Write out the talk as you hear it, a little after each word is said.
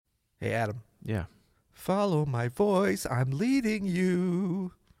Hey, Adam. Yeah. Follow my voice. I'm leading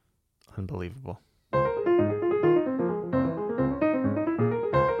you. Unbelievable.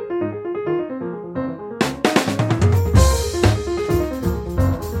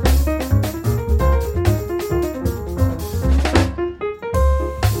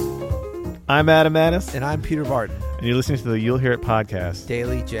 I'm Adam Mattis. And I'm Peter Barton. And you're listening to the You'll Hear It podcast.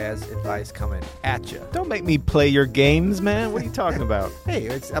 Daily jazz advice coming at you. Don't make me play your games, man. What are you talking about? Hey,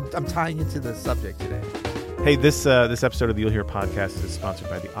 I'm tying into the subject today. Hey, this episode of the You'll Hear It podcast is sponsored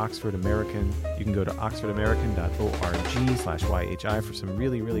by the Oxford American. You can go to oxfordamerican.org/YHI for some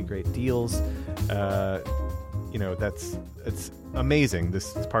really, really great deals. It's amazing,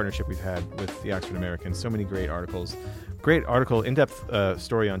 this partnership we've had with the Oxford American. So many great articles. Great article, in-depth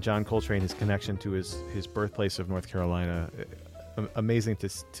story on John Coltrane, his connection to his birthplace of North Carolina. Amazing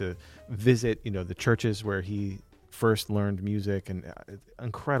to visit, the churches where he first learned music, and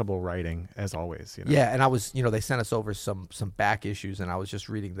incredible writing as always. Yeah, and I was, they sent us over some back issues, and I was just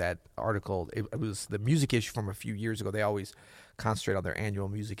reading that article. It was the music issue from a few years ago. They always concentrate on their annual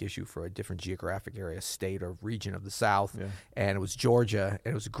music issue for a different geographic area, state or region of the South, and it was Georgia,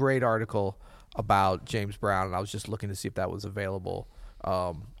 and it was a great article about James Brown, and I was just looking to see if that was available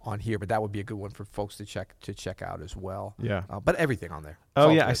on here, but that would be a good one for folks to check out as well. Yeah, but everything on there.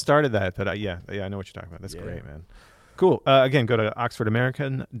 Oh yeah, I started that, but I know what you're talking about. That's great, man. Cool. Again, go to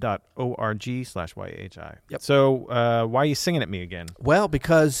oxfordamerican.org/YHI. Yep. So why are you singing at me again? Well,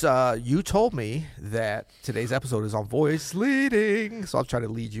 because you told me that today's episode is on voice leading, so I'll try to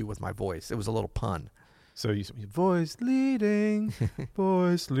lead you with my voice. It was a little pun. So you voice leading,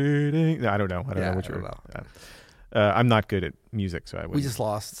 voice leading. No, I don't know. I don't know what you're. I'm not good at music, so I wouldn't. We just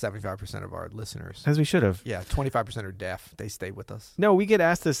lost 75% of our listeners. As we should have. Yeah, 25% are deaf. They stay with us. No, we get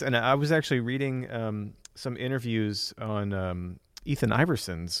asked this, and I was actually reading some interviews on Ethan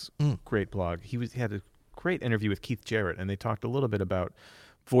Iverson's great blog. He had a great interview with Keith Jarrett, and they talked a little bit about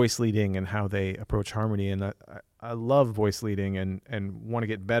voice leading and how they approach harmony. And I love voice leading and want to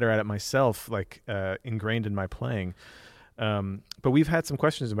get better at it myself, like ingrained in my playing. But we've had some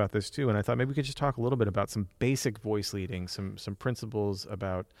questions about this too, and I thought maybe we could just talk a little bit about some basic voice leading, some principles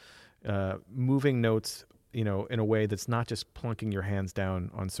about moving notes, in a way that's not just plunking your hands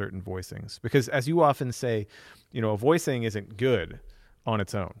down on certain voicings. Because as you often say, a voicing isn't good on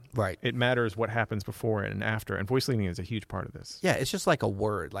its own. Right. It matters what happens before and after, and voice leading is a huge part of this. Yeah, it's just like a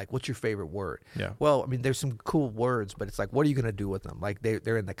word. Like, what's your favorite word? Yeah. Well, I mean, there's some cool words, but it's like, what are you going to do with them? Like,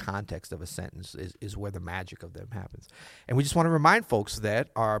 they're in the context of a sentence is where the magic of them happens. And we just want to remind folks that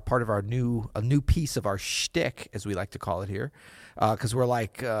are part of a new piece of our shtick, as we like to call it here, because we're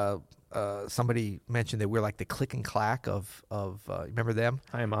like... somebody mentioned that we're like the click and clack of remember them?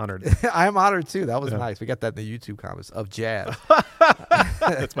 I am honored. I am honored too. That was nice. We got that in the YouTube comments of jazz.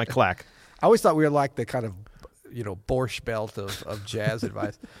 That's my clack. I always thought we were like the kind of Borscht Belt of jazz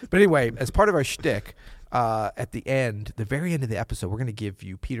advice. But anyway, as part of our shtick, at the very end of the episode, we're going to give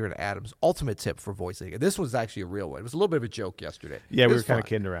you Peter and Adam's ultimate tip for voice leading. This was actually a real one. It was a little bit of a joke yesterday. Yeah, we were kind of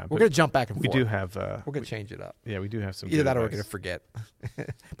kidding around. We're going to jump back and forth. We do have... we're going to change it up. Yeah, we do have some... Either that or we're going to forget.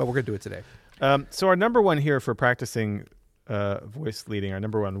 But we're going to do it today. So our number one here for practicing voice leading, our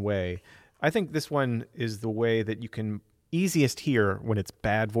number one way, I think this one is the way that you can easiest hear when it's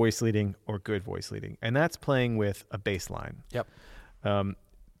bad voice leading or good voice leading, and that's playing with a bass line. Yep.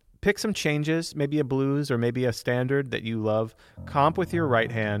 Pick some changes, maybe a blues or maybe a standard that you love, comp with your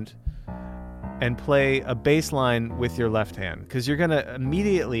right hand, and play a bass line with your left hand, because you're going to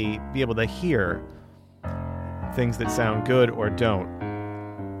immediately be able to hear things that sound good or don't.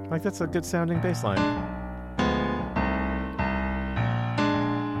 Like, that's a good sounding bass line.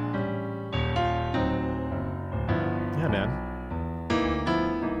 Yeah, man.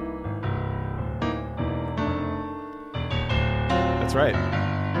 That's right.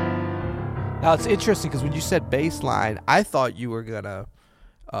 Now, it's interesting because when you said bass line, I thought you were going to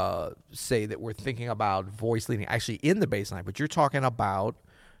say that we're thinking about voice leading actually in the bass line, but you're talking about,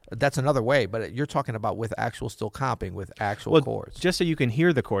 that's another way, but you're talking about with actual still comping with actual chords. Just so you can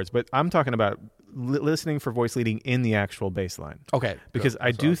hear the chords, but I'm talking about listening for voice leading in the actual bass line. Okay. Because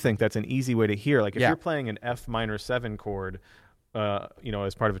I do think that's an easy way to hear. Like, if you're playing an F minor 7 chord,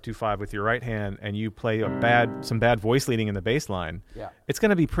 as part of a 2/5 with your right hand, and you play some bad voice leading in the bass line, it's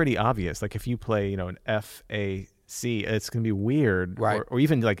going to be pretty obvious. Like, if you play, an F, A, C, it's going to be weird. Right. Or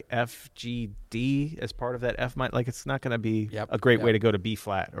even like F, G, D as part of that F minor. Like, it's not going to be a great way to go to B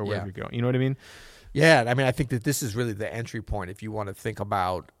flat or wherever you're going. You know what I mean? Yeah, I mean, I think that this is really the entry point if you want to think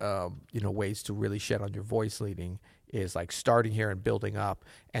about, ways to really shed on your voice leading, is like starting here and building up.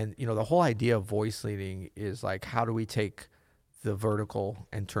 And, the whole idea of voice leading is like, how do we take the vertical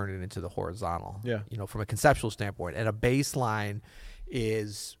and turn it into the horizontal. Yeah. From a conceptual standpoint. And a bass line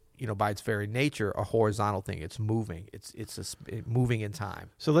is, by its very nature, a horizontal thing. It's moving. It's moving in time.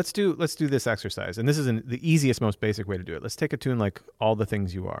 So let's do this exercise, and this is the easiest, most basic way to do it. Let's take a tune like All the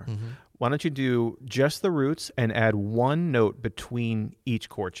Things You Are. Mm-hmm. Why don't you do just the roots and add one note between each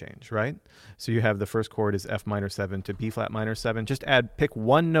chord change, right? So you have the first chord is F minor 7 to B flat minor 7. Just pick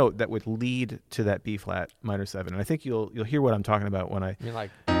one note that would lead to that B flat minor 7. And I think you'll hear what I'm talking about when I mean, like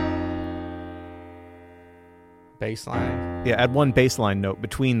bass line. Yeah, add one bass line note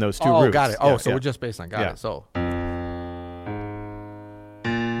between those two Oh, roots. got it. Yeah, So we're just bass line. Got Yeah. it. So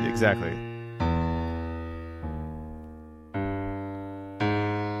exactly.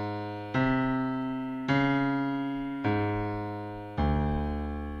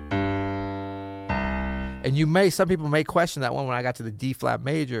 and some people may question that one when I got to the D flat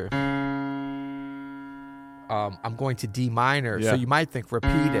major. I'm going to D minor. Yeah. So you might think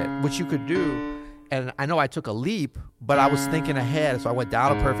repeat it, which you could do. And I know I took a leap, but I was thinking ahead. So I went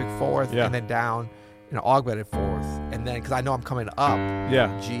down a perfect fourth Yeah. and then down an augmented fourth. And then, because I know I'm coming up,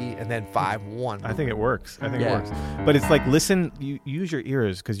 Yeah. G, and then 5-1. I think it works. I think Yeah. it works. But it's like, listen, you use your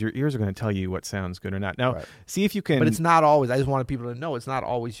ears, because your ears are going to tell you what sounds good or not. Now, Right. see if you can. But it's not always. I just wanted people to know it's not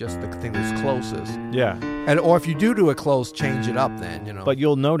always just the thing that's closest. Yeah. Or if you do it close, change it up then, But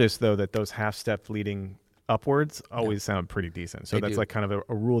you'll notice, though, that those half steps leading upwards always sound pretty decent. So They that's do. like kind of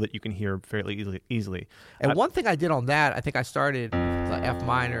a rule that you can hear fairly easily. And one thing I did on that, I think I started the F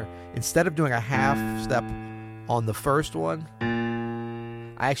minor. Instead of doing a half step on the first one,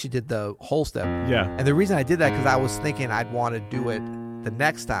 I actually did the whole step. Yeah. And the reason I did that, because I was thinking I'd want to do it the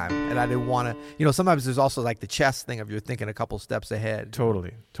next time. And I didn't want to, sometimes there's also like the chess thing of you're thinking a couple steps ahead.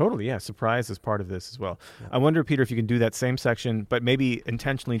 Totally. Yeah. Surprise is part of this as well. Yeah. I wonder, Peter, if you can do that same section, but maybe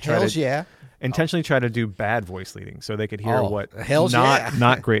intentionally try to do bad voice leading, so they could hear what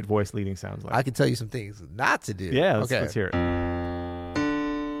not great voice leading sounds like. I can tell you some things not to do. Yeah. Let's hear it.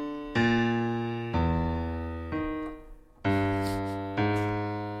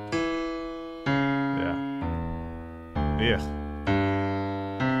 Yeah.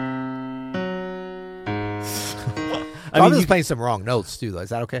 I'm just playing some wrong notes too, though. Is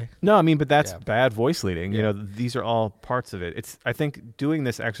that okay? No, but that's bad voice leading. Yeah. These are all parts of it. I think doing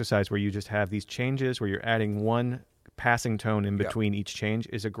this exercise where you just have these changes, where you're adding one passing tone in between each change,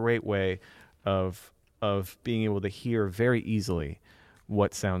 is a great way of being able to hear very easily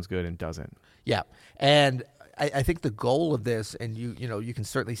what sounds good and doesn't. Yeah, and I think the goal of this, and you can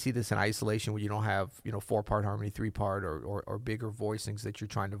certainly see this in isolation when you don't have 4-part harmony, 3-part, or bigger voicings that you're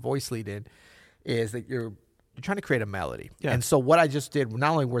trying to voice lead in, is that you're trying to create a melody. Yeah. And so what I just did,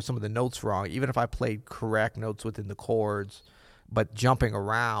 not only were some of the notes wrong, even if I played correct notes within the chords, but jumping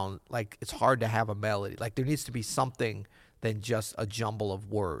around, like, it's hard to have a melody. Like, there needs to be something than just a jumble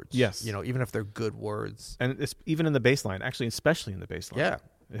of words. Yes. Even if they're good words. And it's even in the bass line, actually, especially in the bass line. Yeah.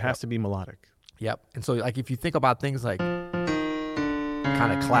 It has to be melodic. Yep. And so, like, if you think about things like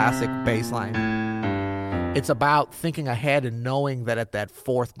kind of classic bass line, it's about thinking ahead and knowing that at that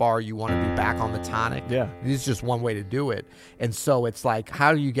fourth bar you want to be back on the tonic. Yeah. This is just one way to do it. And so it's like,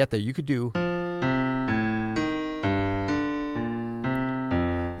 how do you get there? You could do, and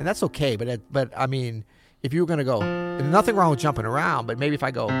that's okay. But I mean, if you were going to go, and nothing wrong with jumping around, but maybe if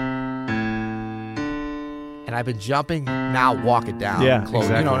I go, and I've been jumping, now walk it down. Yeah, close.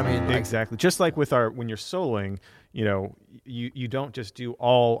 exactly. You know what I mean? Like, exactly. Just like with when you're soloing, you don't just do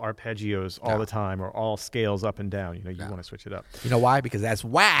all arpeggios all the time, or all scales up and down. You want to switch it up. You know why? Because that's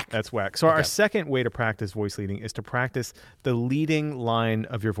whack. That's whack. So our second way to practice voice leading is to practice the leading line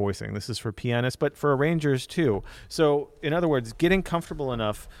of your voicing. This is for pianists, but for arrangers too. So in other words, getting comfortable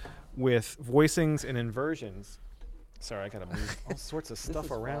enough with voicings and inversions. Sorry, I got to move all sorts of stuff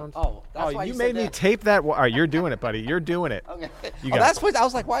around. Oh, that's why you made me tape that. All right, you're doing it, buddy. You're doing it. Okay. That's what I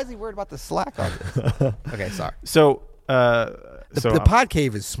was like. Why is he worried about the slack on this? Okay, sorry. So, the pod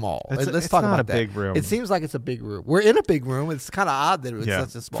cave is small. Let's talk about that. It's not a big room. It seems like it's a big room. We're in a big room. It's kind of odd that it's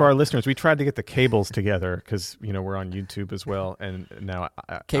such a small. For our listeners, we tried to get the cables together because we're on YouTube as well, and now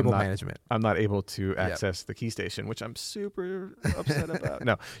cable management. I'm not able to access the key station, which I'm super upset about.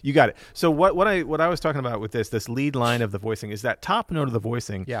 No, you got it. So what I was talking about with this lead line of the voicing is that top note of the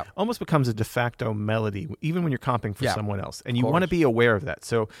voicing almost becomes a de facto melody, even when you're comping for someone else, and you want to be aware of that.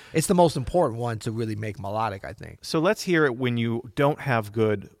 So it's the most important one to really make melodic, I think. So let's hear it when you don't have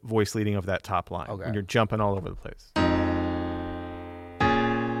good voice leading of that top line, when you're jumping all over the place.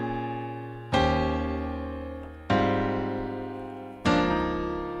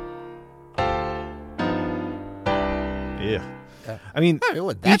 Yeah. I mean, it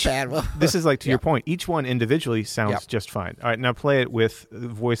wasn't that bad. Well, this is like, to your point, each one individually sounds just fine. All right, now play it with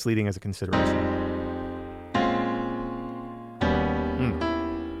voice leading as a consideration.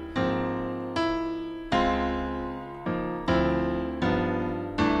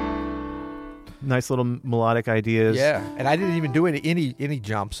 Nice little melodic ideas. Yeah, and I didn't even do any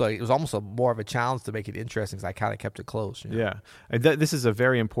jumps, so it was almost more of a challenge to make it interesting because I kind of kept it close. You know? Yeah, this is a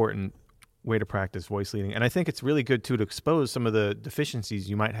very important way to practice voice leading, and I think it's really good too to expose some of the deficiencies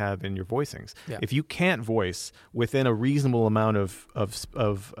you might have in your voicings. Yeah. If you can't voice within a reasonable amount of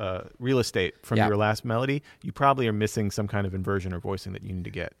real estate from your last melody, you probably are missing some kind of inversion or voicing that you need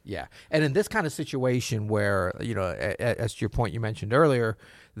to get. Yeah, and in this kind of situation where, as to your point you mentioned earlier,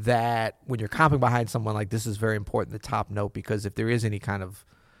 that when you're comping behind someone, like, this is very important, the top note, because if there is any kind of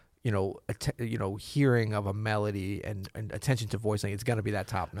hearing of a melody and attention to voicing, it's going to be that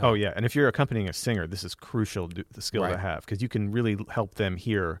top note. Oh yeah, and if you're accompanying a singer, this is crucial, the skill to have, because you can really help them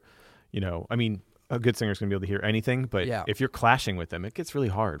hear. I mean, a good singer is going to be able to hear anything, but if you're clashing with them, it gets really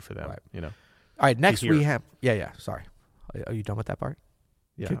hard for them. Right. All right, next we have Sorry, are you done with that part?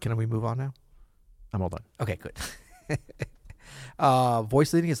 Yeah. Can we move on now? I'm all done. Okay, good.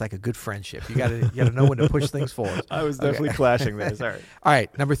 Voice leading is like a good friendship. You gotta know when to push things forward. I was definitely clashing there. Sorry. All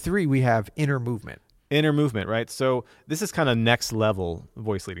right, number 3, we have inner movement. Inner movement, right? So this is kind of next level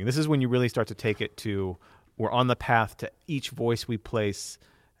voice leading. This is when you really start to take it to, we're on the path to each voice we place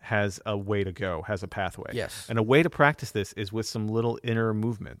has a way to go, has a pathway. Yes. And a way to practice this is with some little inner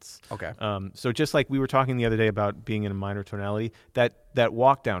movements. Okay. So just like we were talking the other day about being in a minor tonality, that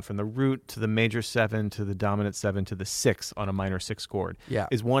walk down from the root to the major 7 to the dominant 7 to the 6 on a minor 6 chord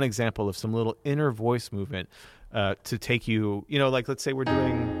is one example of some little inner voice movement to take you, like, let's say we're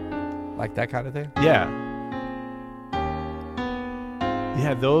doing... Like that kind of thing? Yeah.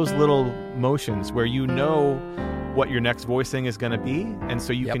 Yeah, those little motions where what your next voicing is going to be, and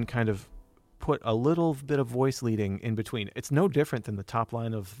so you can kind of put a little bit of voice leading in between. It's no different than the top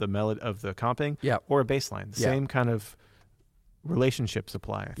line of the melody of the comping or a bass line. The same kind of relationships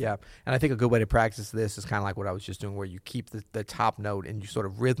apply. Yeah, and I think a good way to practice this is kind of like what I was just doing, where you keep the top note and you sort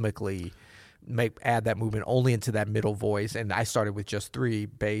of rhythmically add that movement only into that middle voice. And I started with just 3: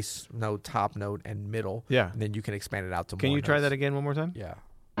 bass note, top note, and middle. Yeah, and then you can expand it out to more. Can you try notes. that again one more time? Yeah.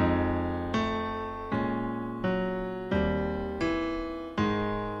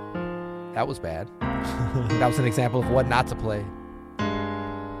 That was bad. That was an example of what not to play.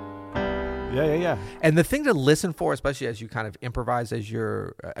 Yeah. And the thing to listen for, especially as you kind of improvise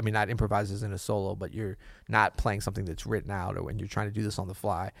not improvise as in a solo, but you're not playing something that's written out, or when you're trying to do this on the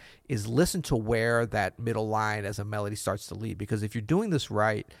fly, is listen to where that middle line as a melody starts to lead. Because if you're doing this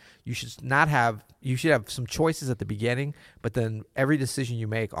right, you should have some choices at the beginning, but then every decision you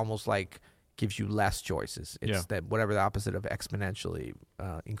make almost like gives you less choices. It's that whatever the opposite of exponentially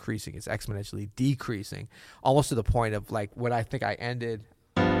increasing is exponentially decreasing, almost to the point of like when I think I ended,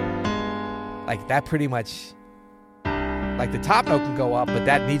 like that pretty much, like the top note can go up, but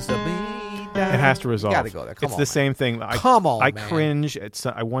that needs to be down. It has to resolve. You gotta go there. Come it's on, the man. same thing. I cringe.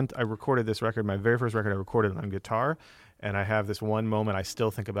 I recorded this record, my very first record I recorded on guitar, and I have this one moment. I still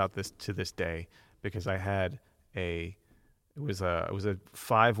think about this to this day because I had it was a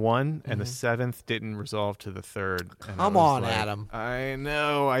 5-1, and the 7th didn't resolve to the 3rd. Come on, Adam. I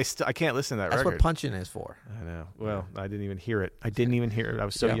know. I can't listen to that record. That's what punching is for. I know. Well, I didn't even hear it. I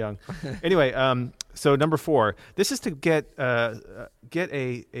was so young. Anyway, so number 4, this is to get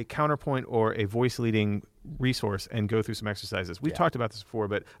a counterpoint or a voice leading resource and go through some exercises. We've talked about this before,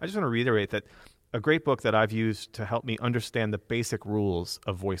 but I just want to reiterate that a great book that I've used to help me understand the basic rules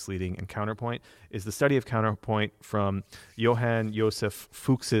of voice leading and counterpoint is The Study of Counterpoint from Johann Josef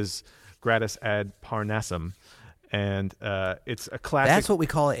Fuchs's Gradus ad Parnassum. And it's a classic. That's what we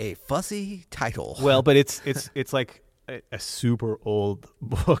call a fussy title. Well, but it's like a super old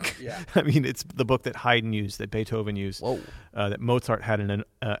book. Yeah. I mean, it's the book that Haydn used, that Beethoven used, that Mozart had an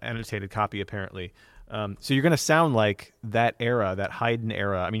annotated copy apparently. So you're going to sound like that era, that Haydn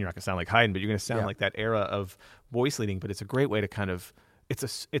era. I mean, you're not going to sound like Haydn, but you're going to sound like that era of voice leading. But it's a great way to kind of,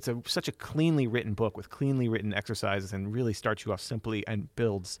 it's such a cleanly written book with cleanly written exercises, and really starts you off simply and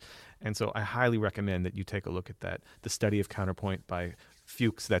builds. And so I highly recommend that you take a look at that. The Study of Counterpoint by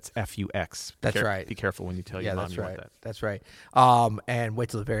Fuchs. That's F-U-X. That's right. Be careful when you tell your mom you want that. That's right. And wait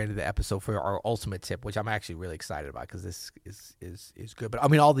till the very end of the episode for our ultimate tip, which I'm actually really excited about because this is good. But I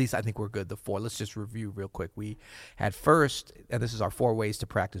mean, all these I think were good. The 4. Let's just review real quick. We had first, and this is our 4 ways to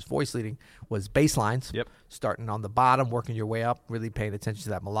practice voice leading, was bass lines. Yep. Starting on the bottom, working your way up, really paying attention to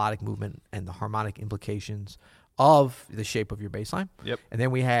that melodic movement and the harmonic implications of the shape of your bass line. Yep. And then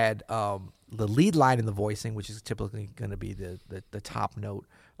we had the lead line in the voicing, which is typically going to be the top note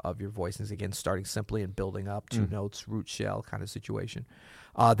of your voicings. Again, starting simply and building up 2 notes, root shell kind of situation.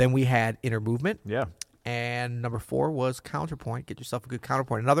 Then we had inner movement. Yeah. And number 4 was counterpoint. Get yourself a good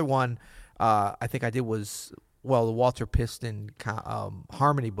counterpoint. Another one I think I did was, the Walter Piston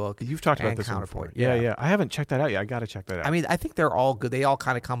harmony book. You've talked about this one before. Yeah. I haven't checked that out yet. I got to check that out. I mean, I think they're all good. They all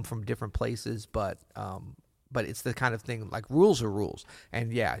kind of come from different places, but it's the kind of thing, like, rules are rules.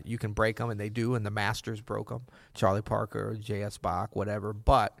 And, yeah, you can break them, and they do, and the masters broke them. Charlie Parker, J.S. Bach, whatever.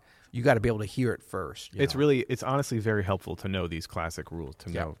 But you got to be able to hear it first. It's honestly very helpful to know these classic rules,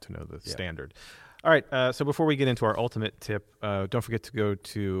 to know the standard. All right, so before we get into our ultimate tip, don't forget to go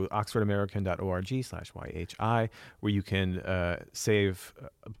to oxfordamerican.org/YHI, where you can save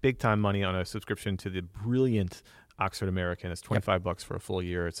big-time money on a subscription to the brilliant Oxford American. It's $25 for a full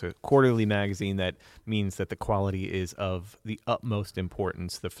year. It's a quarterly magazine. That means that the quality is of the utmost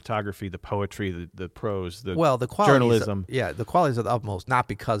importance. The photography, the poetry, the prose, the journalism. The quality is of the utmost, not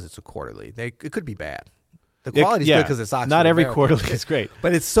because it's a quarterly. It could be bad. The quality is good because it's Oxford Not every American. quarterly is great.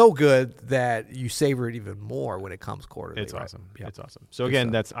 But it's so good that you savor it even more when it comes quarterly. It's right? awesome. Yep. It's awesome. So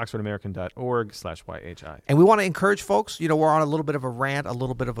again, that's oxfordamerican.org/YHI. And we want to encourage folks, we're on a little bit of a rant, a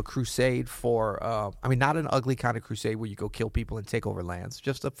little bit of a crusade for, not an ugly kind of crusade where you go kill people and take over lands,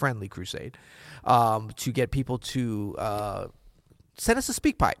 just a friendly crusade to get people to send us a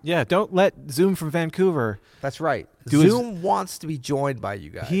speak pipe. Yeah, don't let Zoom from Vancouver. That's right. Zoom wants to be joined by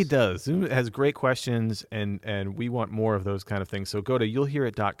you guys. He does. Zoom has great questions, and we want more of those kind of things. So go to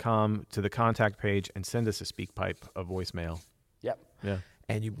you'llhearit.com to the contact page and send us a speak pipe, a voicemail. Yep. Yeah.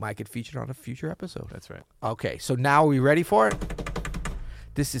 And you might get featured on a future episode. That's right. Okay, so now are we ready for it?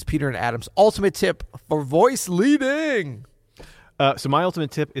 This is Peter and Adam's ultimate tip for voice leading. So my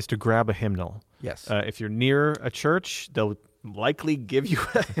ultimate tip is to grab a hymnal. Yes. If you're near a church, they'll likely give you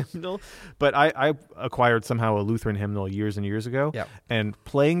a hymnal, but I acquired somehow a Lutheran hymnal years and years ago. Yep. And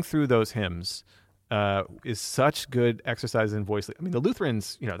playing through those hymns is such good exercise in voice. I mean, the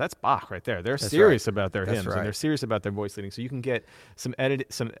Lutherans, that's Bach right there. They're serious about their hymns, and they're serious about their voice leading. So you can get some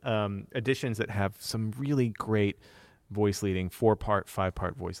editions that have some really great voice leading, 4-part,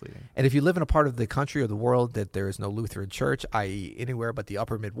 5-part voice leading. And if you live in a part of the country or the world that there is no Lutheran church, i.e. anywhere but the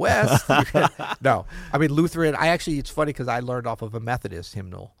upper Midwest, Lutheran, it's funny because I learned off of a Methodist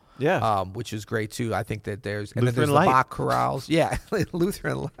hymnal. Yeah. Which is great too. I think that there's Lutheran the Bach chorales. Yeah,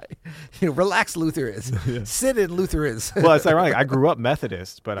 Lutheran light. Relax Lutherans. Yeah. Sit in Lutherans. Well, it's ironic. I grew up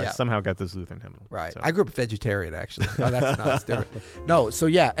Methodist, but I somehow got this Lutheran hymnal. Right. So. I grew up vegetarian actually. No, that's not different. No, so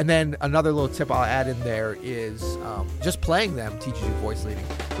yeah, and then another little tip I'll add in there is just playing them teaches you voice leading.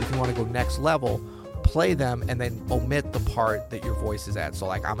 If you want to go next level, play them and then omit the part that your voice is at. So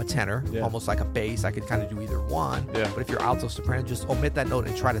like I'm a tenor, almost like a bass. I could kind of do either one. Yeah. But if you're alto soprano, just omit that note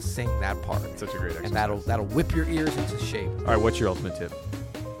and try to sing that part. Such a great exercise. And that'll whip your ears into shape. All right, what's your ultimate tip?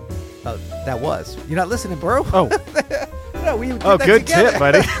 You're not listening, bro. Oh. No, we did that good together. Tip,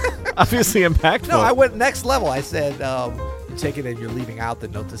 buddy. Obviously impactful. No, I went next level. I said you take it and you're leaving out the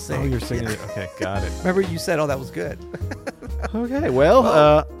note to sing. Oh, you're singing it. Okay, got it. Remember you said, that was good. Okay,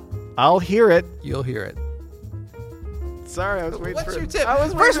 well, I'll hear it. You'll hear it. Sorry, I was waiting What's for your tip?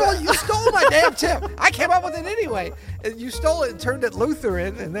 First of all, you stole my damn tip. I came up with it anyway. And you stole it and turned it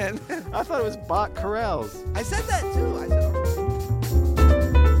Lutheran, and then I thought it was Bach chorales. I said that too. I said.